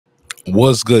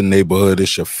What's good, neighborhood?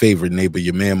 It's your favorite neighbor,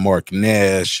 your man Marq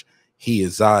Nash. He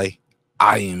is I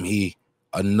am he.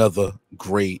 Another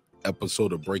great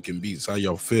episode of Breaking Beats. How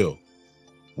y'all feel?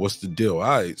 What's the deal? All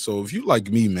right, so if you like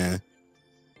me, man,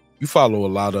 you follow a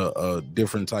lot of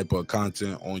different type of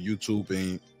content on YouTube,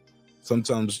 and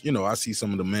sometimes, you know, I see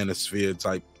some of the Manosphere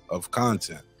type of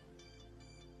content.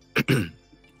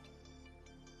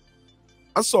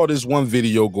 I saw this one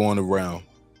video going around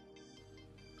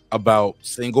about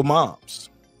single moms,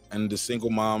 and the single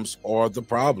moms are the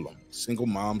problem. Single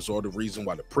moms are the reason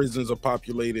why the prisons are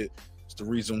populated. It's the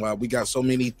reason why we got so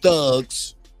many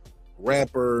thugs,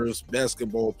 rappers,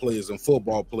 basketball players, and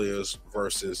football players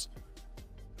versus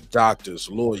doctors,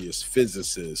 lawyers,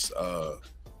 physicists,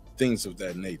 things of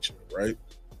that nature, right?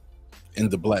 In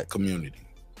the black community.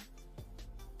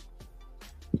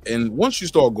 And once you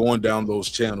start going down those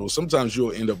channels, sometimes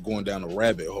you'll end up going down a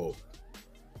rabbit hole.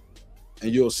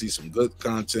 And you'll see some good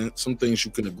content, some things you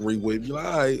can agree with. You're like,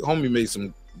 all right, homie made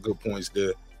some good points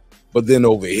there. But then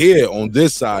over here on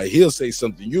this side, he'll say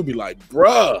something. You'll be like,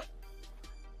 bruh,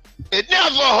 I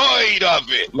never heard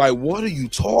of it. Like, what are you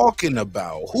talking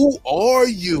about? Who are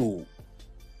you?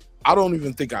 I don't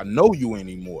even think I know you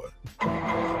anymore.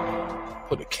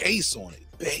 Put a case on it,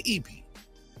 baby.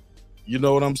 You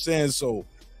know what I'm saying? So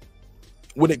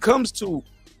when it comes to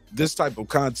this type of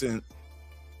content,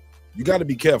 you got to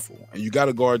be careful, and you got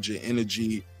to guard your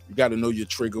energy. You got to know your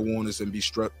trigger warnings and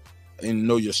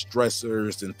know your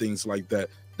stressors and things like that.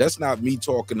 That's not me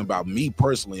talking about me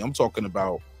personally. I'm talking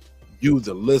about you,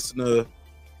 the listener,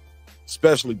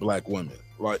 especially black women.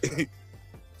 Like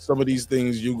some of these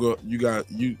things you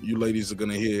ladies are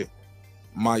gonna hear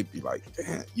might be like,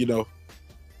 damn, you know,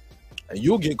 and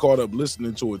you'll get caught up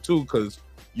listening to it too, because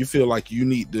you feel like you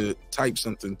need to type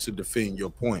something to defend your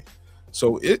point.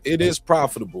 So it is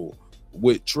profitable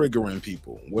with triggering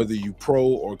people, whether you pro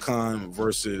or con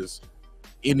versus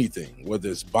anything, whether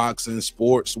it's boxing,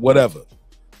 sports, whatever.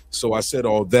 So I said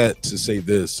all that to say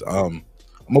this. I'm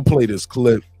gonna play this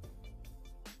clip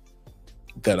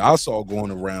that I saw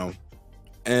going around,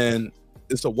 and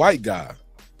it's a white guy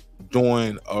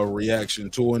doing a reaction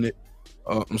to it.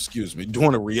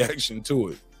 Doing a reaction to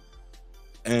it,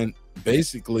 and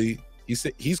basically he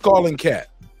said he's calling cat.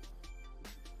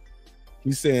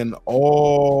 He's saying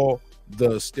all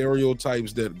the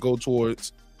stereotypes that go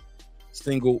towards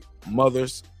single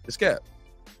mothers is cap.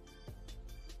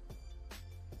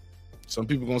 Some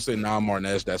people gonna say, nah, Marq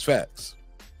Nash, that's facts.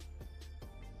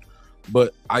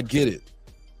 But I get it.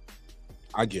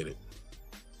 I get it.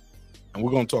 And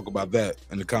we're gonna talk about that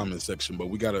in the comment section, but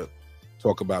we gotta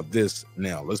talk about this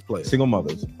now. Let's play it. Single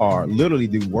mothers are literally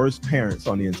the worst parents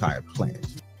on the entire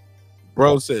planet.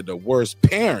 Bro said the worst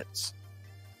parents.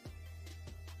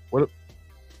 What?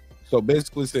 So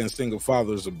basically saying single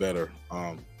fathers are better.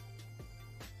 All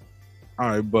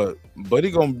right, but he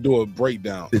gonna do a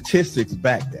breakdown. Statistics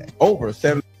back that over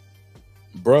 70%,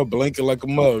 bro, blinking like a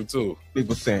mug too.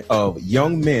 Of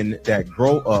young men that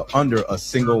grow up under a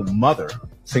single mother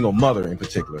in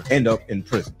particular, end up in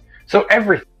prison. So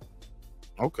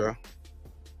Okay.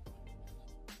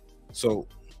 So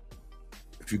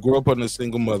if you grow up under a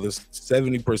single mother,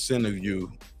 70% of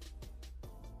you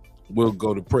will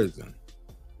go to prison.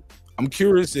 I'm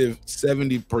curious if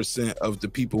 70% of the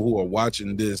people who are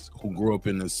watching this who grew up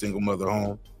in a single mother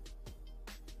home,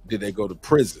 did they go to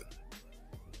prison?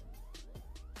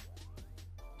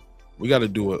 We got to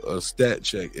do a stat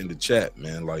check in the chat,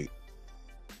 man. Like,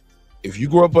 if you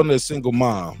grew up under a single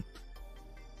mom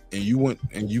and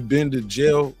you've been to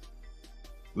jail,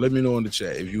 let me know in the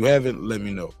chat. If you haven't, let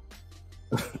me know.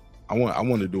 I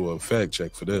want to do a fact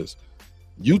check for this.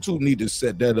 YouTube need to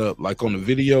set that up, like on the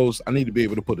videos. I need to be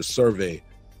able to put a survey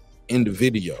in the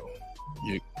video.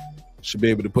 You should be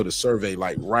able to put a survey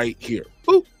like right here.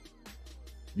 Boop.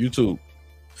 YouTube,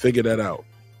 figure that out.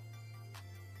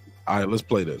 All right, let's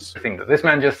play this. The thing that this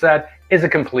man just said is a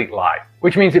complete lie,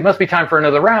 which means it must be time for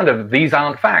another round of These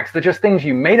Aren't Facts. They're just things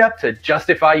you made up to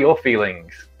justify your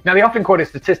feelings. Now, the often quoted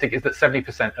statistic is that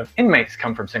 70% of inmates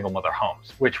come from single mother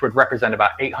homes, which would represent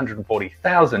about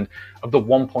 840,000 of the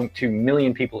 1.2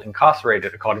 million people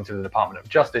incarcerated, according to the Department of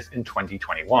Justice in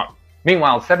 2021.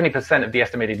 Meanwhile, 70% of the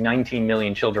estimated 19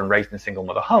 million children raised in single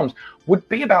mother homes would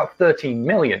be about 13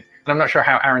 million. And I'm not sure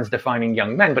how Aaron's defining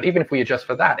young men, but even if we adjust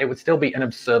for that, it would still be an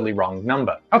absurdly wrong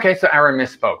number. Okay, so Aaron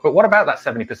misspoke, but what about that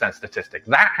 70% statistic?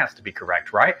 That has to be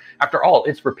correct, right? After all,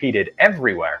 it's repeated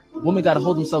everywhere. Women got to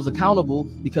hold themselves accountable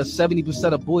because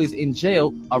 70% of boys in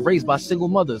jail are raised by single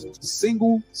mothers.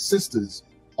 Single sisters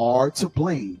are to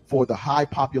blame for the high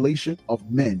population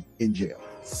of men in jail.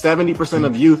 70%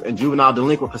 of youth in juvenile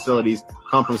delinquent facilities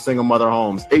come from single mother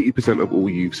homes. 80% of all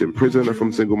youths in prison are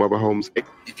from single mother homes.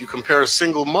 If you compare a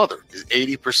single mother, is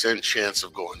 80% chance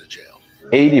of going to jail.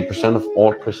 80% of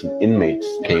all prison inmates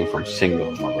came from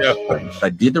single mothers' homes. I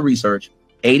did the research.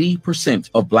 80%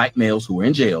 of black males who are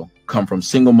in jail come from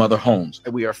single mother homes.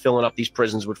 We are filling up these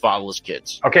prisons with fatherless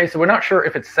kids. Okay, so we're not sure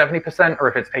if it's 70% or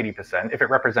if it's 80%, if it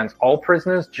represents all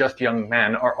prisoners, just young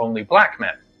men, or only black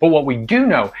men. But what we do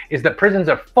know is that prisons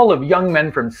are full of young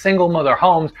men from single mother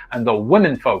homes, and the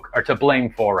women folk are to blame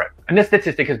for it. And this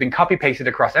statistic has been copy-pasted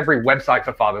across every website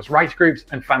for fathers' rights groups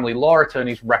and family law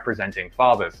attorneys representing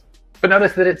fathers. But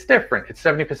notice that it's different. It's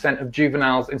 70% of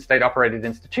juveniles in state-operated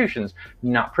institutions,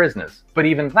 not prisoners. But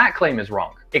even that claim is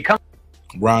wrong. It comes.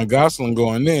 Ryan Gosling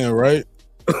going in, right?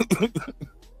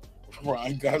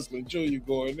 Ryan Gosling Jr.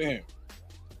 going in.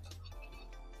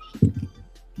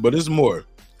 But it's more.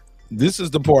 This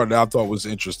is the part that I thought was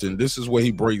interesting. This is where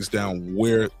he breaks down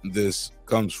where this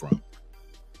comes from.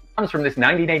 Comes from this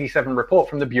 1987 report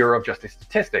from the Bureau of Justice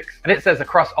Statistics. And it says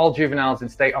across all juveniles in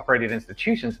state-operated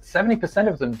institutions, 70%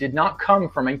 of them did not come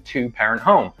from a two-parent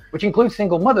home, which includes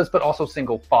single mothers, but also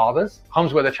single fathers,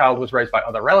 homes where the child was raised by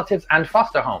other relatives, and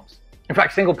foster homes. In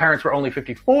fact, single parents were only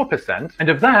 54%, and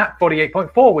of that,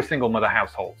 48.4% were single mother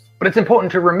households. But it's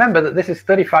important to remember that this is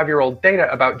 35-year-old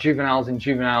data about juveniles in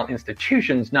juvenile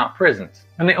institutions, not prisons.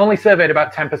 And they only surveyed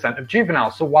about 10% of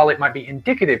juveniles, so while it might be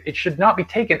indicative, it should not be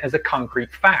taken as a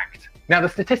concrete fact. Now, the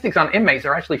statistics on inmates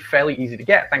are actually fairly easy to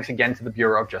get, thanks again to the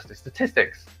Bureau of Justice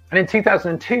Statistics. And in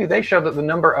 2002, they showed that the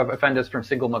number of offenders from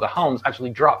single mother homes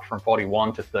actually dropped from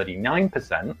 41 to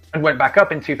 39%, and went back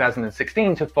up in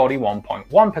 2016 to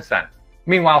 41.1%.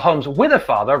 Meanwhile, homes with a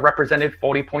father represented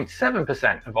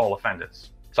 40.7% of all offenders.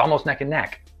 It's almost neck and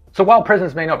neck. So while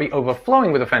prisons may not be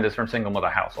overflowing with offenders from single mother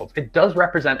households, it does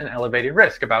represent an elevated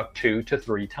risk, about 2 to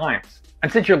 3 times.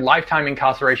 And since your lifetime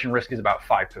incarceration risk is about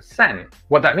 5%,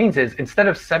 what that means is instead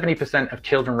of 70% of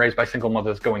children raised by single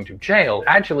mothers going to jail,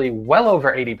 actually well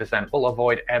over 80% will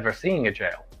avoid ever seeing a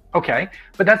jail. Okay,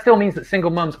 but that still means that single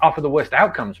mums offer the worst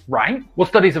outcomes, right? Well,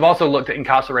 studies have also looked at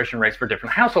incarceration rates for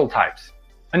different household types.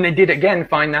 And they did again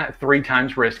find that 3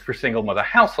 times risk for single mother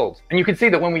households. And you can see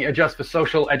that when we adjust for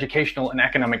social, educational, and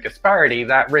economic disparity,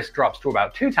 that risk drops to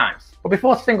about 2 times. But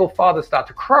before single fathers start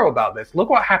to crow about this, look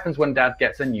what happens when dad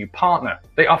gets a new partner.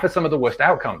 They offer some of the worst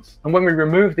outcomes. And when we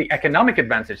remove the economic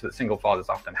advantage that single fathers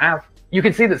often have, you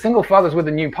can see that single fathers with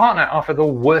a new partner offer the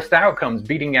worst outcomes,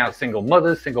 beating out single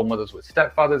mothers with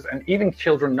stepfathers, and even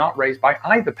children not raised by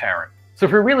either parent. So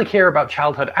if we really care about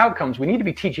childhood outcomes, we need to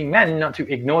be teaching men not to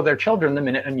ignore their children the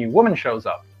minute a new woman shows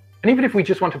up. And even if we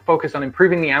just want to focus on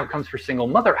improving the outcomes for single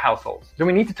mother households, then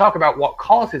we need to talk about what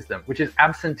causes them, which is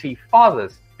absentee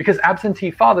fathers. Because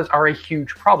absentee fathers are a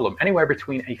huge problem. Anywhere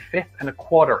between 1/5 and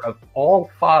 1/4 of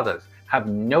all fathers have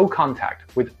no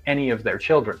contact with any of their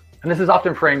children. And this is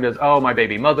often framed as, oh, my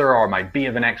baby mother or my bee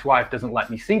of an ex-wife doesn't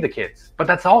let me see the kids. But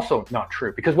that's also not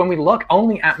true, because when we look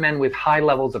only at men with high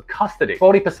levels of custody,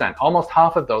 40%, almost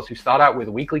half of those who start out with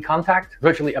weekly contact,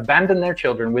 virtually abandon their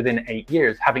children within 8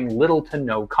 years, having little to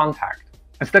no contact.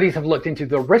 And studies have looked into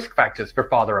the risk factors for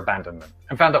father abandonment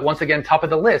and found that once again, top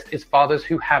of the list is fathers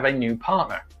who have a new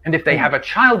partner. And if they have a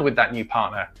child with that new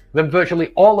partner, then virtually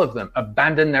all of them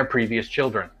abandon their previous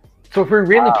children. So if we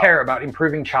really care about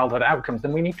improving childhood outcomes,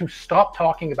 then we need to stop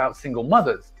talking about single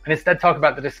mothers and instead talk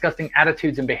about the disgusting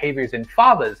attitudes and behaviors in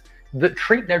fathers that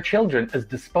treat their children as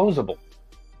disposable.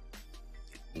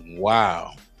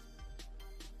 Wow.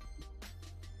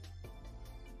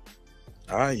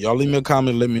 All right, y'all leave me a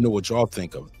comment. Let me know what y'all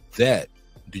think of that.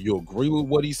 Do you agree with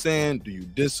what he's saying? Do you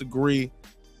disagree?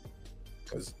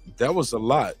 Because that was a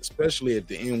lot, especially at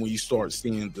the end when you start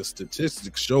seeing the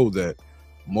statistics show that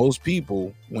most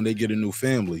people, when they get a new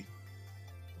family,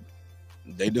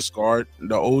 they discard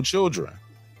the old children.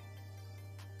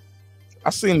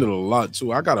 I seen it a lot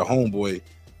too. I got a homeboy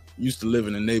used to live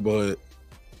in the neighborhood,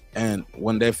 and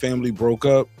when that family broke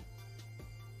up,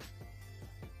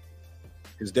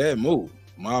 his dad moved.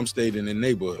 Mom stayed in the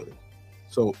neighborhood.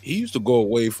 So he used to go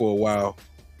away for a while,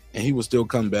 and he would still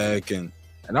come back. And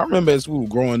I remember as we were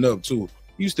growing up too,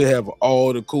 he used to have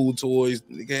all the cool toys.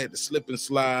 He had the slip and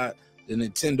slide, the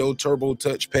Nintendo Turbo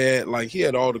touchpad. Like, he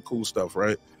had all the cool stuff,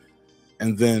 right?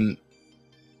 And then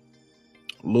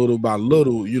little by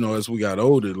little, you know, as we got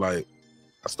older, like,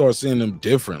 I started seeing him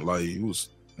different. Like,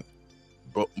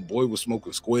 boy was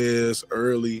smoking squares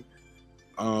early.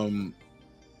 You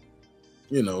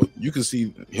know, you can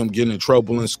see him getting in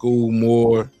trouble in school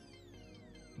more.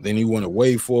 Then he went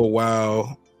away for a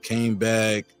while, came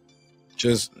back,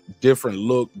 just different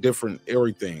look, different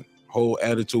everything. Whole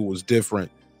attitude was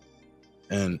different.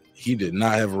 and he did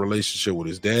not have a relationship with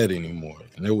his dad anymore.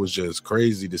 And it was just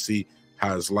crazy to see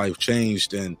how his life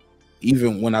changed. And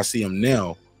even when I see him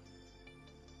now,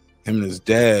 him and his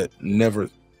dad never,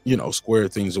 you know,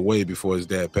 squared things away before his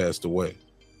dad passed away,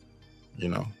 you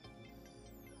know.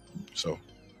 So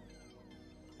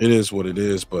it is what it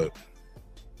is, but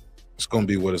it's gonna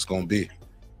be what it's gonna be.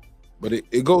 But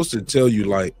it goes to tell you,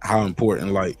 like, how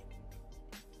important, like,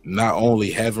 not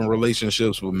only having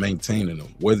relationships but maintaining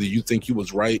them, whether you think you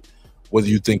was right, whether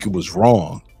you think it was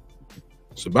wrong.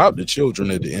 It's about the children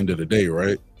at the end of the day,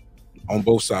 right? On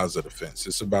both sides of the fence.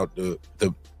 It's about the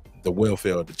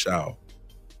welfare of the child.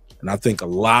 And I think a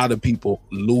lot of people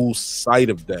lose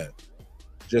sight of that,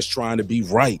 just trying to be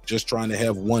right, just trying to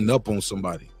have one up on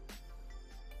somebody.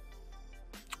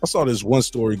 I saw this one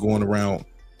story going around.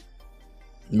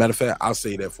 Matter of fact, I'll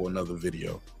say that for another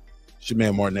video. It's your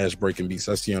man Marq Nash, breaking beats.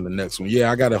 I see you on the next one.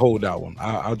 Yeah, I gotta hold that one.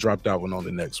 I'll drop that one on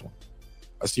the next one.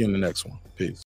 I see you on the next one. Peace.